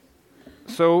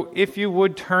So if you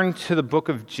would turn to the book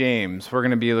of James, we're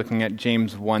going to be looking at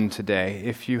James 1 today.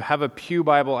 If you have a Pew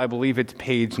Bible, I believe it's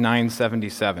page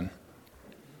 977.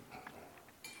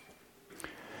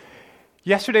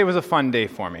 Yesterday was a fun day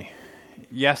for me.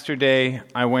 Yesterday,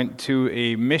 I went to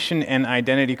a mission and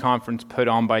identity conference put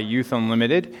on by Youth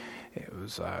Unlimited. It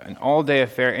was an all-day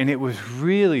affair, and it was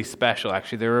really special,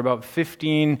 actually. There were about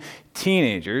 15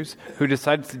 teenagers who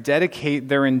decided to dedicate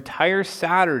their entire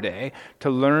Saturday to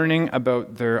learning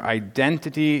about their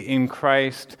identity in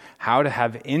Christ, how to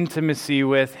have intimacy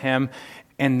with Him,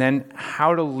 and then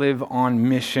how to live on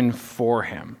mission for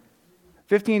Him.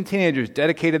 15 teenagers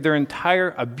dedicated their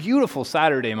a beautiful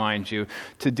Saturday, mind you,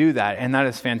 to do that, and that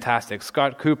is fantastic.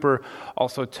 Scott Cooper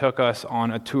also took us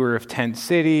on a tour of Tent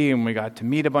City, and we got to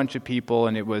meet a bunch of people,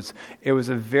 and it was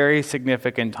a very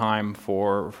significant time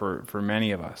for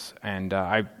many of us, and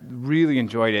I really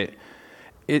enjoyed it.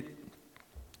 It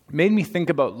made me think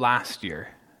about last year.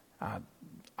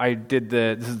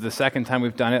 This is the second time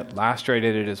we've done it. Last year I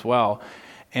did it as well,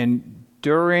 and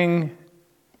during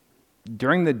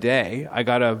the day, I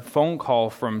got a phone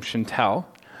call from Chantel,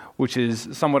 which is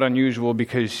somewhat unusual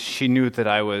because she knew that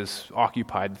I was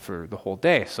occupied for the whole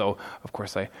day. So, of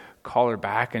course, I call her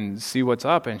back and see what's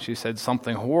up, and she said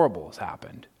something horrible has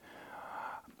happened.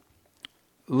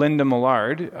 Linda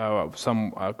Millard,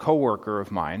 some co-worker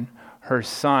of mine, her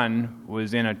son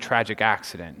was in a tragic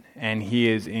accident, and he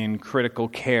is in critical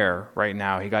care right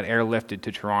now. He got airlifted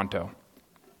to Toronto.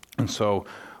 And so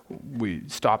we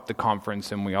stopped the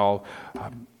conference and we all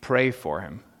pray for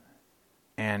him.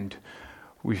 And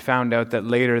we found out that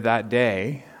later that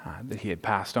day that he had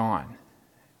passed on.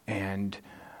 And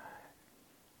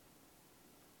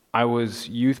I was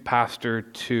youth pastor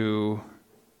to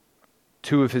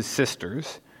two of his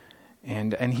sisters,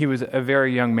 and he was a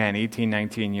very young man, 18,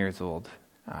 19 years old.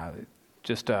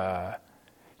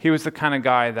 He was the kind of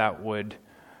guy that would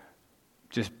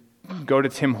just go to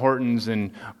Tim Hortons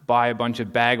and buy a bunch of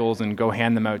bagels and go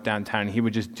hand them out downtown. He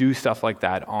would just do stuff like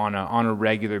that on a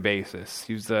regular basis.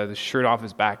 He was the shirt off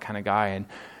his back kind of guy,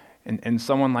 and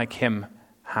someone like him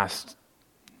has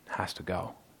to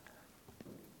go.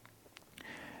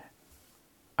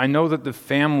 I know that the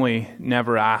family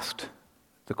never asked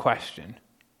the question,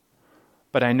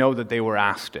 but I know that they were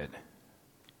asked it.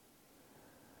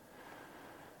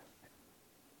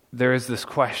 There is this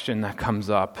question that comes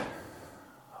up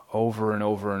over and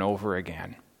over and over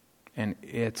again. And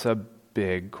it's a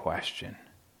big question.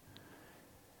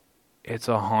 It's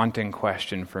a haunting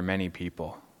question for many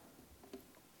people.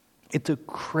 It's a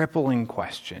crippling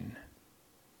question.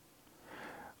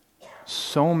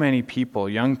 So many people,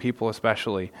 young people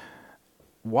especially,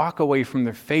 walk away from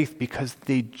their faith because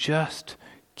they just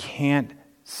can't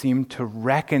seem to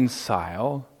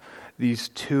reconcile these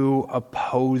two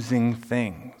opposing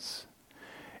things.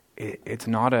 It's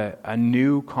not a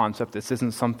new concept. This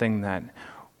isn't something that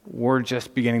we're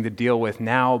just beginning to deal with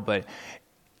now, but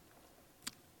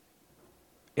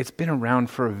it's been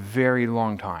around for a very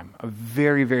long time, a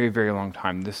very, very, very long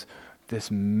time, this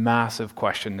massive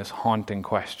question, this haunting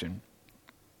question.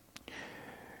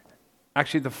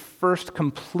 Actually, the first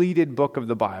completed book of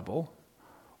the Bible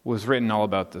was written all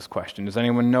about this question. Does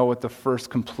anyone know what the first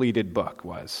completed book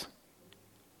was?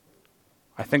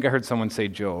 I think I heard someone say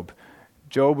Job.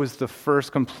 Job was the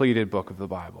first completed book of the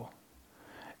Bible,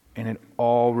 and it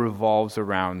all revolves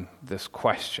around this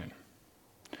question.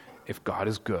 If God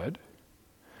is good,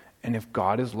 and if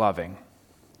God is loving,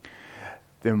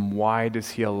 then why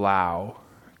does He allow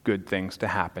good things to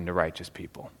happen to righteous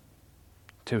people,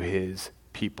 to His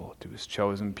people, to His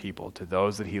chosen people, to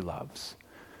those that He loves?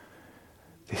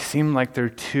 They seem like they're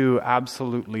two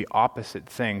absolutely opposite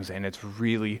things, and it's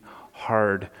really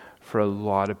hard for a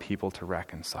lot of people to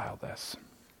reconcile this.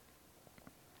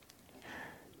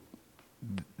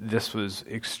 This was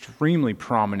extremely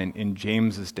prominent in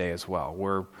James's day as well.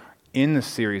 We're in the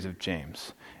series of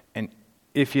James. And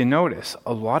if you notice,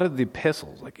 a lot of the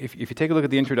epistles, like if you take a look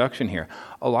at the introduction here,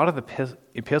 a lot of the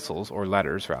epistles, or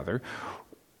letters rather,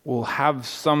 will have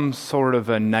some sort of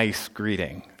a nice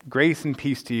greeting. Grace and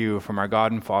peace to you from our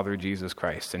God and Father Jesus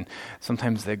Christ. And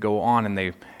sometimes they go on and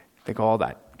they go all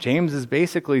that. James is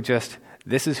basically just,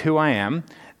 this is who I am,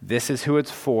 this is who it's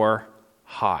for,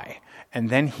 hi. And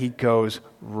then he goes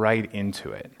right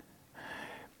into it.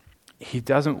 He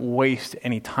doesn't waste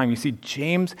any time. You see,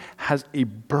 James has a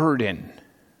burden.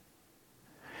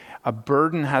 A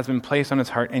burden has been placed on his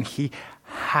heart, and he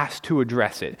has to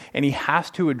address it. And he has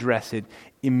to address it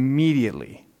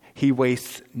immediately. He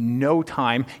wastes no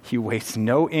time. He wastes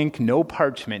no ink, no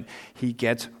parchment. He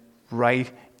gets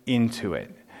right into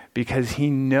it. because he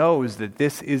knows that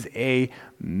this is a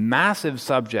massive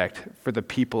subject for the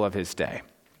people of his day.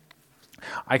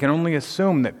 I can only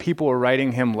assume that people were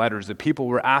writing him letters, that people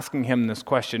were asking him this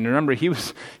question. Remember, he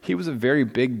was a very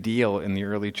big deal in the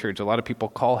early church. A lot of people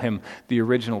call him the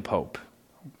original pope.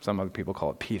 Some other people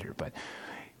call it Peter, but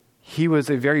he was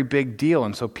a very big deal,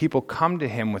 and so people come to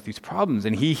him with these problems,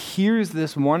 and he hears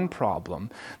this one problem,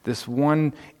 this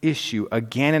one issue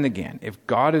again and again. If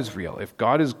God is real, if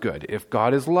God is good, if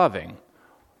God is loving,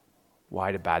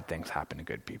 why do bad things happen to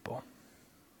good people?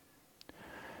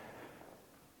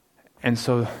 And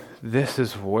so this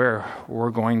is where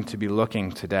we're going to be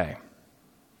looking today.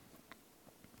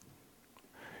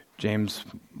 James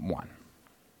 1.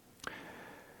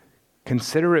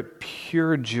 Consider it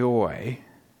pure joy,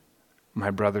 my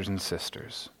brothers and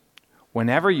sisters,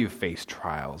 whenever you face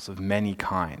trials of many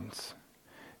kinds,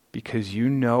 because you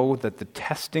know that the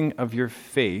testing of your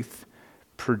faith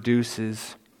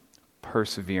produces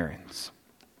perseverance.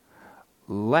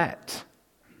 Let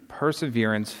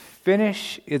perseverance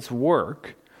finish its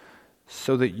work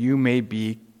so that you may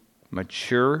be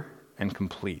mature and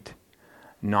complete,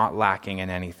 not lacking in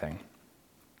anything.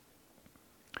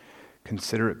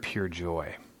 Consider it pure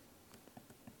joy.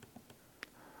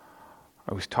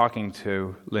 I was talking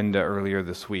to Linda earlier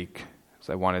this week because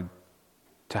I wanted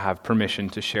to have permission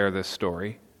to share this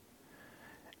story.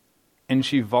 And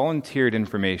she volunteered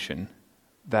information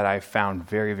that I found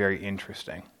very, very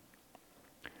interesting.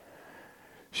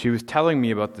 She was telling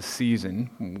me about the season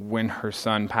when her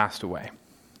son passed away,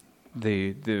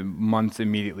 the months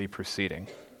immediately preceding.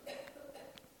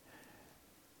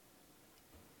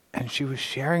 And she was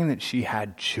sharing that she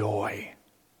had joy.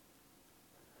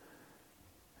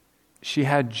 She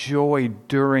had joy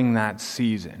during that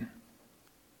season.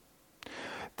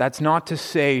 That's not to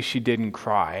say she didn't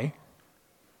cry.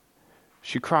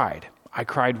 She cried. I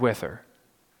cried with her.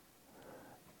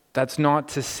 That's not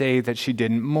to say that she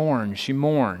didn't mourn. She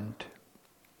mourned.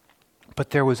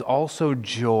 But there was also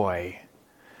joy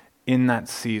in that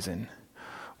season.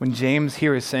 When James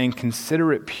here is saying,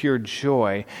 consider it pure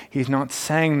joy, he's not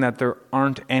saying that there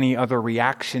aren't any other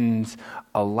reactions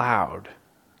allowed.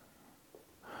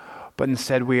 But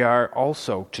instead we are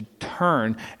also to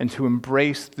turn and to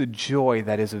embrace the joy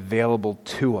that is available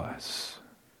to us.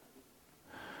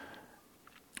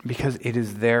 Because it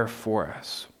is there for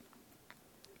us.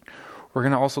 We're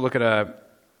going to also look at a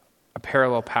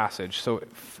parallel passage. So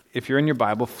if you're in your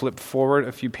Bible, flip forward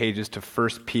a few pages to 1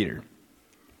 Peter.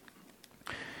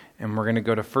 And we're going to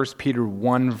go to 1 Peter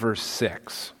 1, verse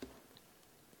 6.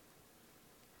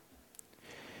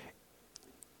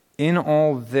 In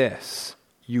all this,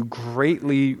 you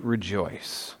greatly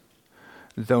rejoice,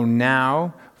 though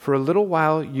now, for a little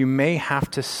while, you may have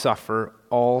to suffer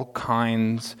all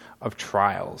kinds of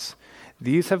trials.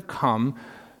 These have come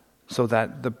so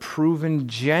that the proven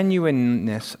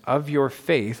genuineness of your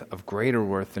faith, of greater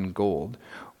worth than gold,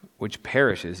 which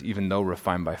perishes even though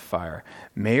refined by fire,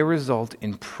 may result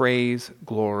in praise,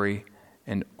 glory,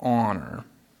 and honor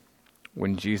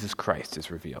when Jesus Christ is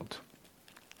revealed.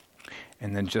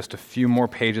 And then just a few more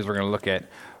pages, we're going to look at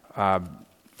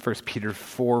 1 Peter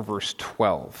 4, verse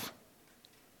 12.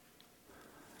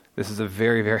 This is a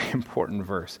very, very important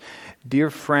verse. Dear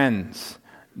friends,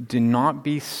 do not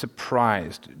be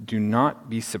surprised. Do not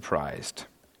be surprised.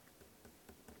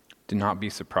 Do not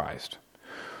be surprised.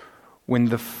 When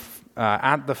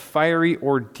at the fiery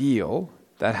ordeal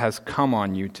that has come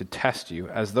on you to test you,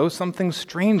 as though something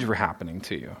strange were happening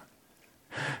to you.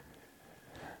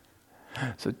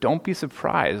 So don't be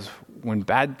surprised when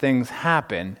bad things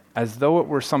happen as though it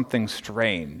were something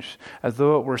strange, as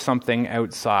though it were something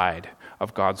outside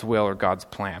of God's will or God's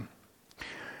plan.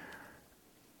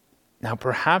 Now,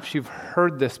 perhaps you've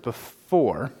heard this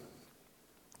before,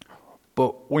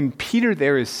 but when Peter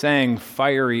there is saying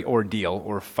fiery ordeal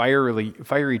or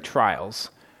fiery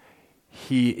trials,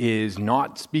 he is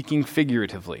not speaking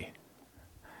figuratively.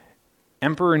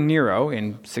 Emperor Nero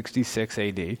in 66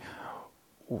 AD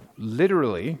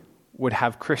literally would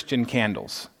have Christian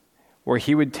candles, where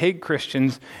he would take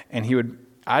Christians and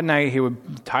at night he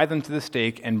would tie them to the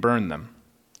stake and burn them,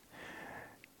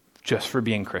 just for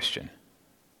being Christian.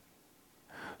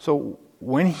 So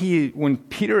when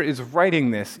Peter is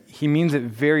writing this, he means it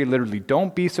very literally.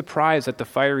 Don't be surprised at the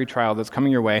fiery trial that's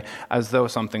coming your way as though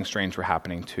something strange were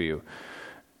happening to you.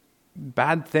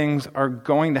 Bad things are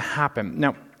going to happen.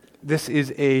 Now, this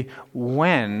is a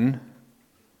when,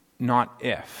 not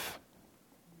if.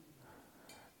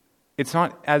 It's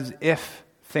not as if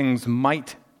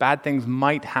bad things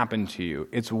might happen to you.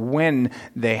 It's when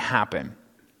they happen.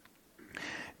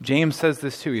 James says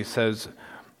this too. He says,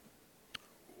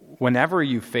 whenever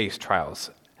you face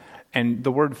trials, And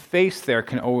the word face there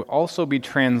can also be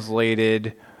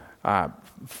translated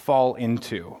fall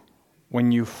into.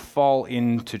 When you fall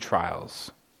into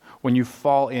trials, when you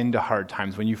fall into hard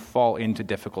times, when you fall into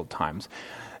difficult times.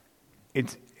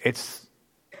 It's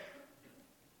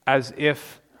as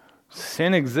if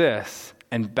sin exists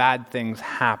and bad things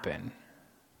happen.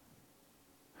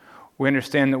 We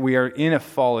understand that we are in a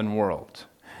fallen world.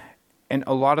 And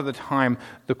a lot of the time,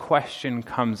 the question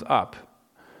comes up,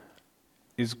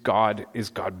 is God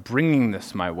bringing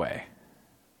this my way?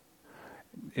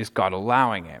 Is God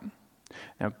allowing it?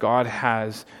 Now, God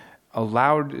has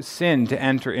allowed sin to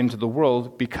enter into the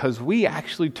world because we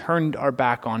actually turned our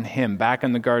back on him back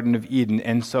in the Garden of Eden.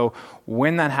 And so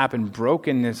when that happened,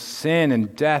 brokenness, sin,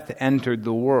 and death entered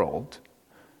the world.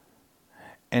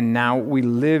 And now we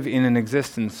live in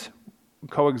an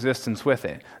coexistence with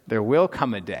it. There will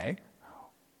come a day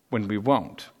when we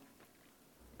won't.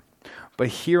 But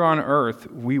here on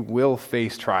earth, we will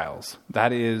face trials.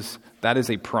 That is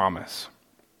a promise.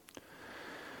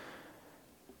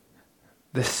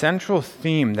 The central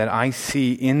theme that I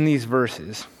see in these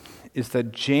verses is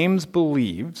that James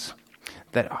believes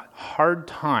that hard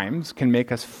times can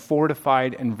make us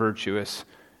fortified and virtuous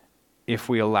if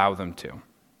we allow them to.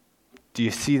 Do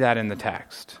you see that in the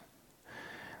text?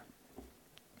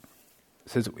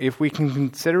 It says, if we can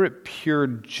consider it pure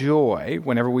joy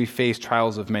whenever we face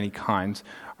trials of many kinds,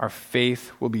 our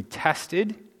faith will be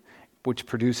tested, which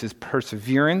produces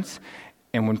perseverance.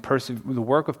 And when the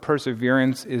work of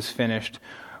perseverance is finished,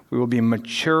 we will be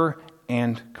mature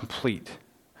and complete.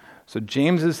 So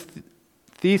James's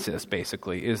thesis,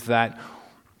 basically, is that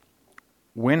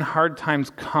when hard times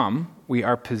come, we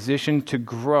are positioned to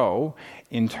grow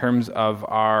in terms of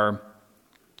our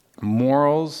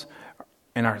morals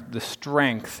and the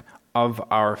strength of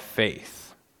our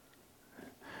faith.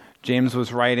 James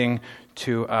was writing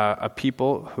to a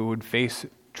people who would face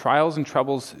trials and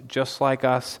troubles just like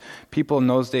us. People in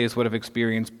those days would have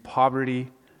experienced poverty,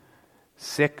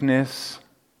 sickness,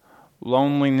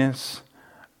 loneliness,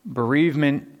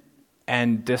 bereavement,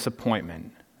 and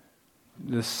disappointment.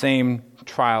 The same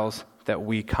trials that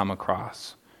we come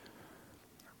across.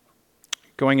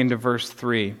 Going into verse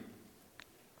 3.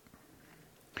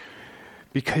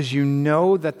 Because you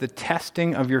know that the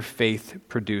testing of your faith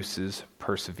produces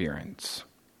perseverance.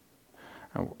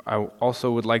 I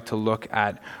also would like to look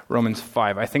at Romans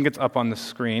 5. I think it's up on the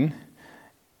screen.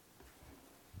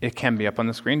 It can be up on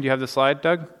the screen. Do you have the slide,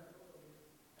 Doug?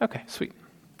 Okay, sweet.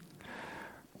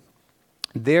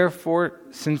 Therefore,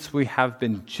 since we have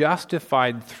been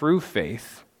justified through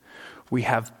faith, we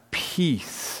have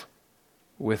peace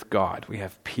with God. We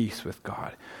have peace with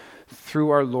God through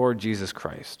our Lord Jesus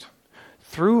Christ,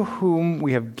 through whom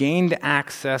we have gained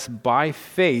access by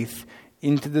faith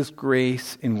into this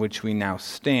grace in which we now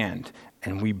stand,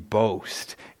 and we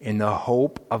boast in the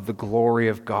hope of the glory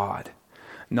of God.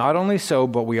 Not only so,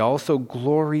 but we also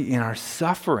glory in our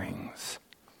sufferings,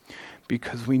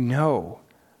 because we know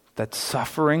that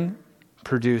suffering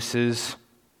produces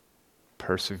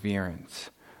perseverance.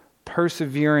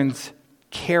 Perseverance,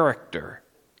 character,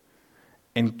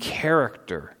 and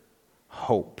character,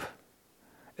 hope.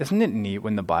 Isn't it neat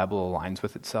when the Bible aligns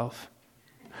with itself?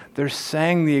 They're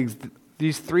saying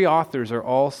these three authors are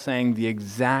all saying the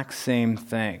exact same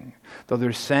thing, though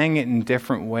they're saying it in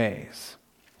different ways.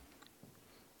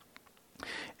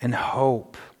 And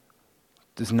hope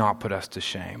does not put us to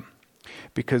shame,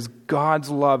 because God's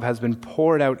love has been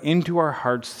poured out into our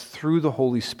hearts through the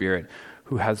Holy Spirit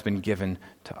who has been given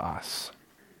to us.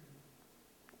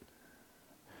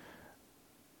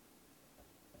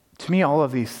 To me, all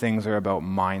of these things are about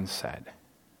mindset.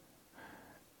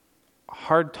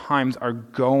 Hard times are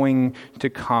going to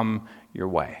come your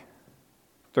way.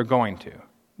 They're going to.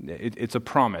 It's a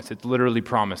promise. It's literally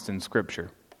promised in Scripture.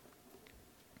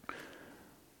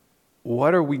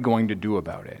 What are we going to do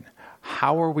about it?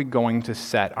 How are we going to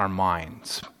set our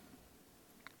minds?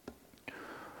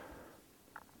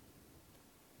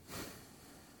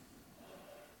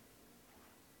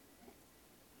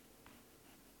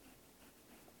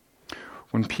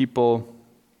 When people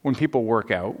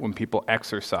work out, when people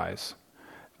exercise,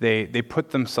 they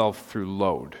put themselves through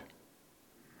load.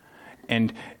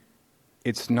 And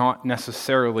it's not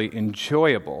necessarily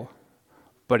enjoyable,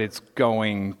 but it's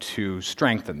going to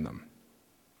strengthen them.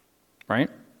 Right?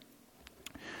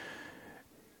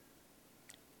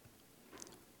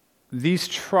 These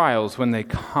trials, when they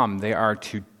come, they are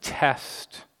to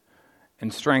test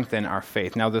and strengthen our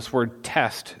faith. Now, this word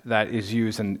test that is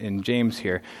used in James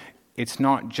here, it's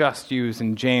not just used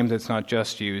in James, it's not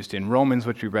just used in Romans,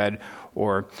 which we read,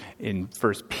 or in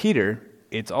 1 Peter.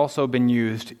 it's also been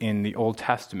used in the Old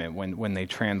Testament when they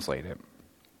translate it.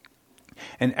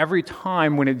 And every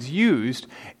time when it's used,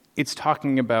 it's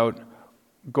talking about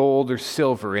gold or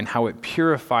silver and how it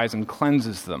purifies and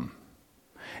cleanses them.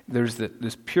 There's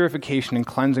this purification and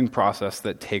cleansing process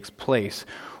that takes place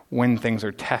when things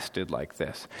are tested like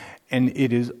this. And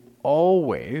it is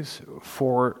always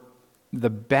for the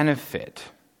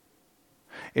benefit.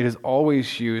 It is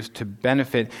always used to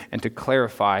benefit and to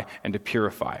clarify and to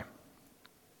purify.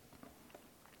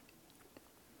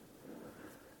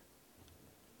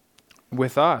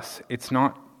 With us, it's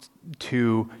not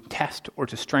to test or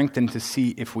to strengthen to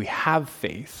see if we have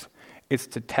faith. It's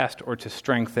to test or to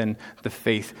strengthen the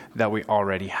faith that we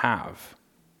already have.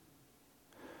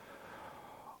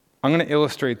 I'm going to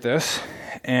illustrate this,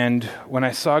 and when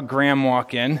I saw Graham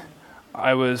walk in,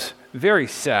 I was very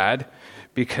sad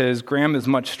because Graham is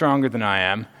much stronger than I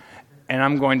am, and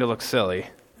I'm going to look silly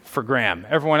for Graham.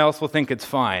 Everyone else will think it's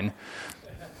fine.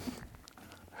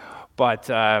 But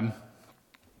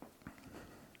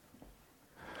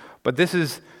this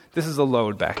is a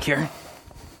load back here.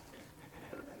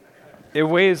 It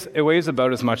weighs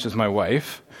about as much as my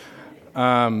wife.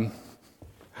 Again,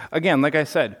 like I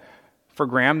said, for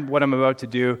Graham, what I'm about to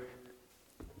do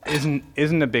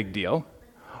isn't a big deal,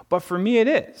 but for me it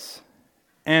is.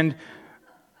 And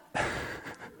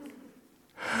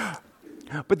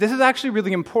but this is actually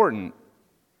really important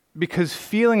because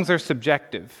feelings are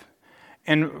subjective.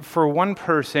 And for one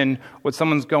person, what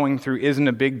someone's going through isn't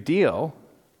a big deal,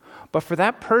 but for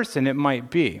that person, it might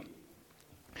be.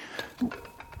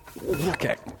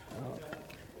 Okay.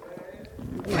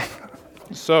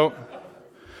 So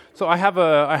I have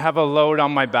a load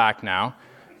on my back now,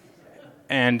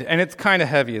 and it's kind of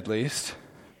heavy at least.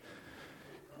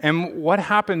 And what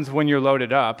happens when you're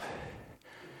loaded up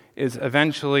is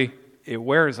eventually it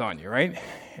wears on you, right?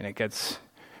 And it gets...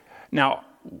 Now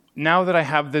that I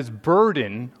have this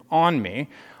burden on me,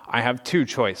 I have two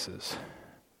choices.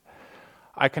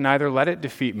 I can either let it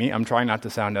defeat me. I'm trying not to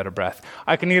sound out of breath.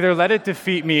 I can either let it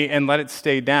defeat me and let it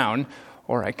stay down,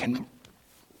 or I can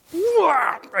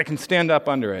stand up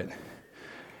under it.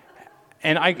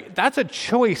 And that's a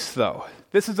choice, though.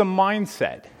 This is a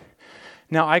mindset.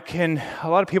 Now, a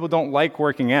lot of people don't like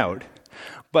working out,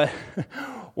 but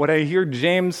what I hear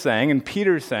James saying and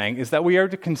Peter saying is that we are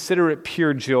to consider it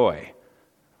pure joy.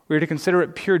 We are to consider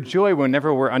it pure joy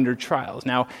whenever we're under trials.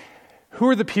 Now, who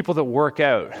are the people that work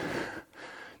out?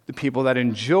 The people that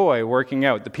enjoy working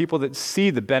out, the people that see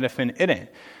the benefit in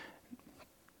it.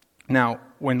 Now,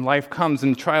 when life comes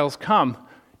and trials come,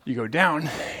 you go down,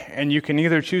 and you can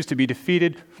either choose to be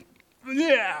defeated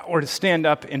or to stand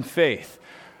up in faith.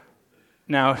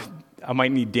 Now, I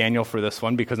might need Daniel for this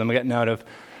one because I'm getting out of...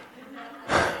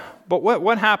 But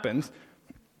what happens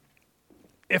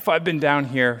if I've been down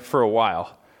here for a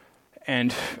while,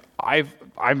 and I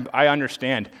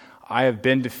understand I have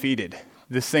been defeated.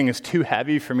 This thing is too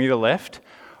heavy for me to lift,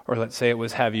 or let's say it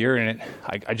was heavier and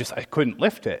I couldn't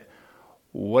lift it.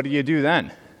 What do you do then?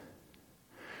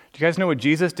 Do you guys know what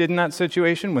Jesus did in that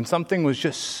situation? When something was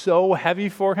just so heavy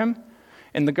for him,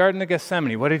 in the Garden of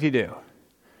Gethsemane, what did he do?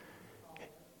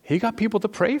 He got people to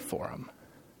pray for him.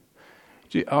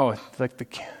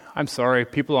 I'm sorry,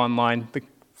 people online, the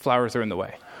flowers are in the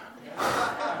way.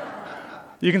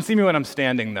 You can see me when I'm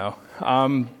standing, though.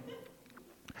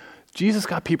 Jesus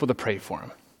got people to pray for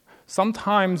him.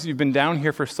 Sometimes you've been down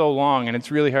here for so long, and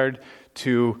it's really hard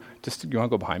to just... You want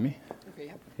to go behind me?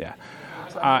 Okay, yeah.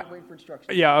 I'm waiting for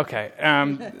instructions. Yeah, okay.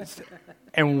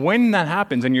 And when that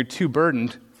happens and you're too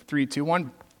burdened, 3, 2,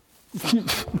 1.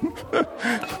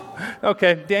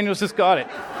 Okay, Daniel's just got it.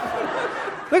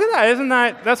 Look at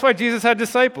that, that's why Jesus had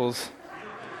disciples.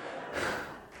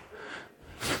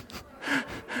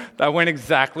 That went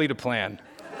exactly to plan.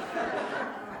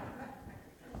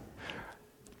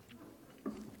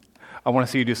 I want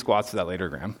to see you do squats to that later,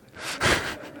 Graham.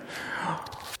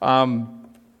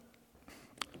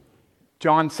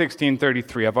 John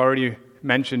 16:33, I've already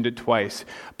mentioned it twice,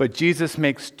 but Jesus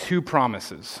makes two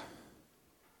promises.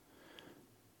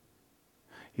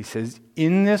 He says,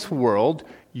 in this world,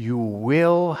 you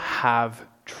will have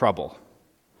trouble.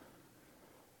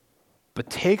 But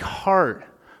take heart,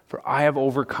 for I have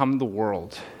overcome the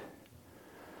world.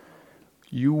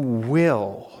 You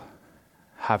will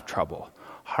have trouble.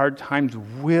 Hard times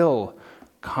will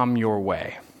come your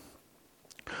way.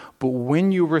 But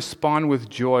when you respond with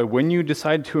joy, when you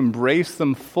decide to embrace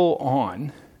them full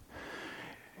on,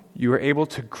 you are able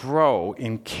to grow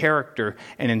in character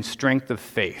and in strength of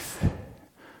faith.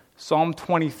 Psalm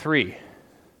 23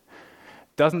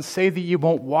 doesn't say that you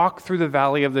won't walk through the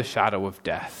valley of the shadow of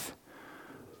death.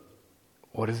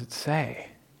 What does it say?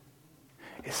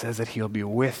 it says that he'll be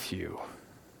with you.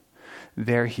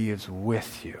 There he is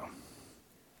with you.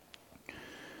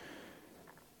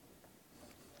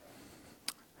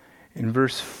 In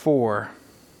verse 4,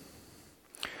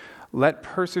 let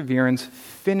perseverance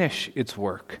finish its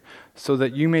work so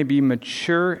that you may be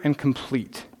mature and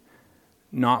complete,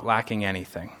 not lacking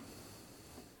anything.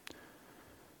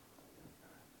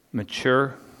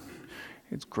 Mature,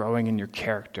 it's growing in your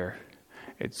character.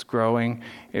 It's growing,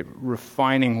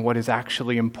 refining what is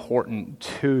actually important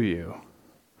to you.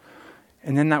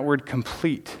 And then that word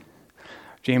complete.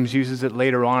 James uses it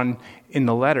later on in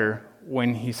the letter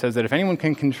when he says that if anyone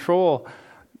can control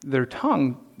their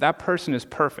tongue, that person is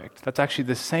perfect. That's actually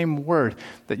the same word,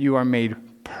 that you are made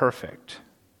perfect.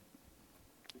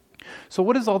 So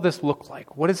what does all this look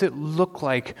like? What does it look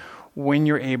like when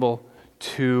you're able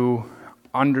to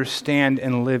understand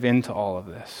and live into all of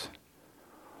this?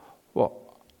 Well,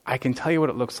 I can tell you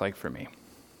what it looks like for me.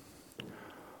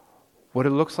 What it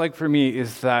looks like for me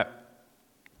is that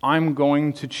I'm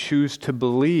going to choose to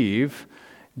believe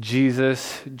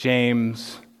Jesus,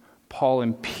 James, Paul,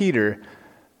 and Peter,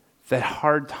 that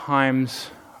hard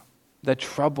times, that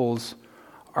troubles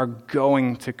are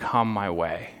going to come my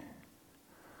way.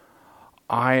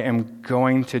 I am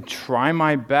going to try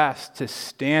my best to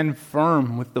stand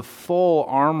firm with the full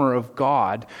armor of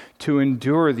God to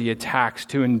endure the attacks,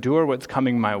 to endure what's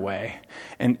coming my way.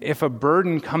 And if a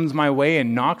burden comes my way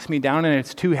and knocks me down and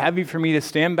it's too heavy for me to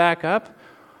stand back up,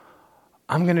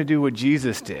 I'm going to do what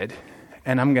Jesus did,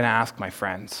 and I'm going to ask my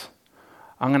friends.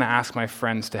 I'm going to ask my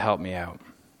friends to help me out.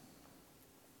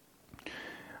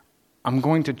 I'm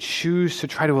going to choose to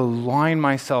try to align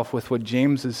myself with what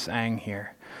James is saying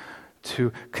here,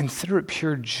 to consider it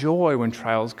pure joy when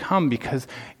trials come, because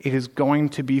it is going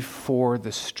to be for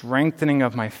the strengthening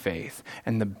of my faith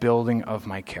and the building of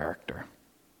my character.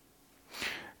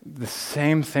 The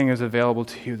same thing is available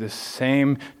to you. The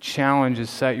same challenge is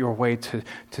set your way to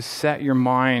set your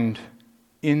mind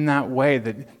in that way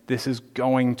that this is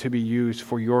going to be used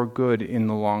for your good in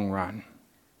the long run.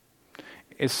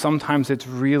 Sometimes it's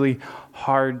really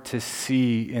hard to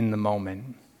see in the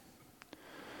moment.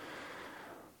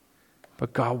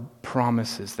 But God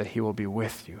promises that he will be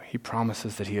with you. He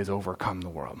promises that he has overcome the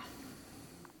world.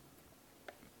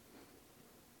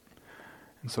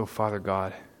 And so, Father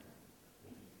God,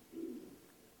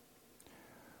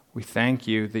 we thank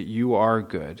you that you are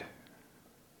good.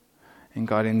 And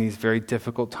God, in these very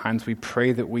difficult times, we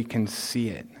pray that we can see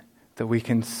it, that we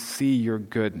can see your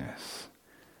goodness.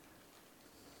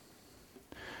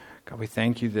 God, we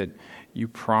thank you that you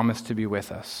promise to be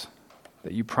with us,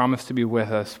 that you promise to be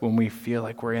with us when we feel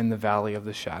like we're in the valley of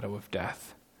the shadow of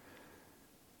death.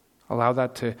 Allow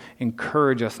that to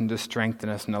encourage us and to strengthen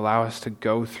us and allow us to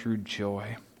go through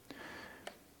joy.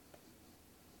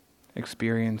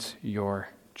 Experience your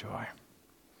joy.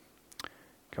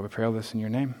 God, we pray all this in your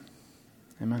name.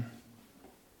 Amen.